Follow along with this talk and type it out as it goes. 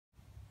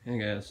Hey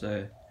guys,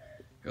 so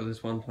got this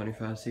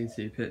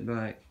 125cc pit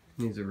bike,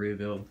 needs a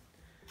rebuild.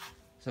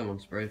 Someone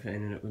spray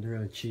painted it with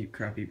really cheap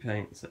crappy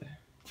paint, so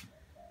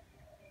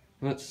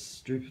let's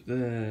strip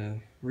the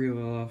rear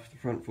wheel off, the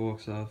front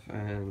forks off,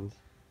 and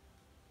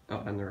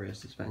the rear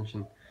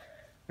suspension,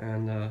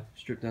 and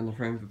strip down the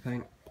frame for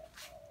paint.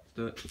 Let's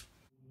do it.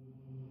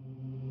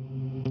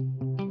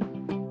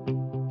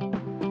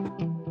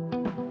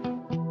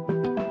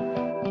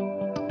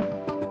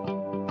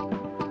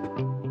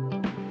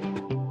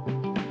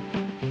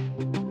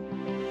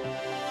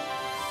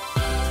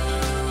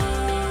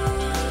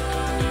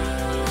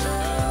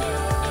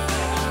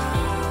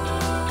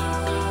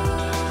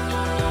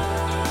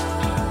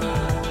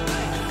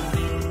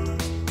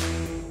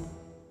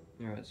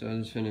 So I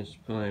just finished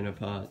pulling it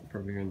apart.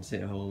 Probably going to see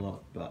a whole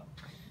lot, but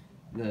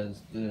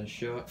there's the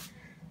shock,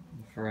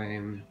 the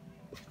frame,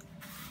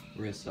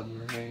 rear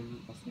subframe,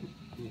 I think,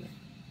 yeah,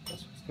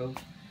 that's what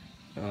it's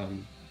called.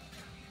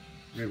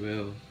 Rear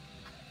wheel,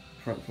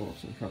 front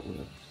forks and front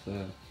wheel.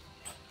 So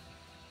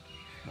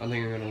I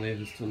think I'm going to leave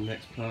this till the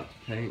next part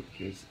to paint,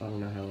 because I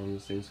don't know how long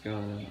this thing's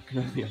going. I can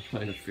only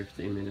upload a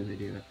 15-minute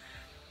video.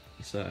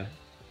 So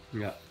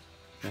yeah,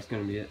 that's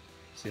going to be it.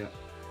 See ya.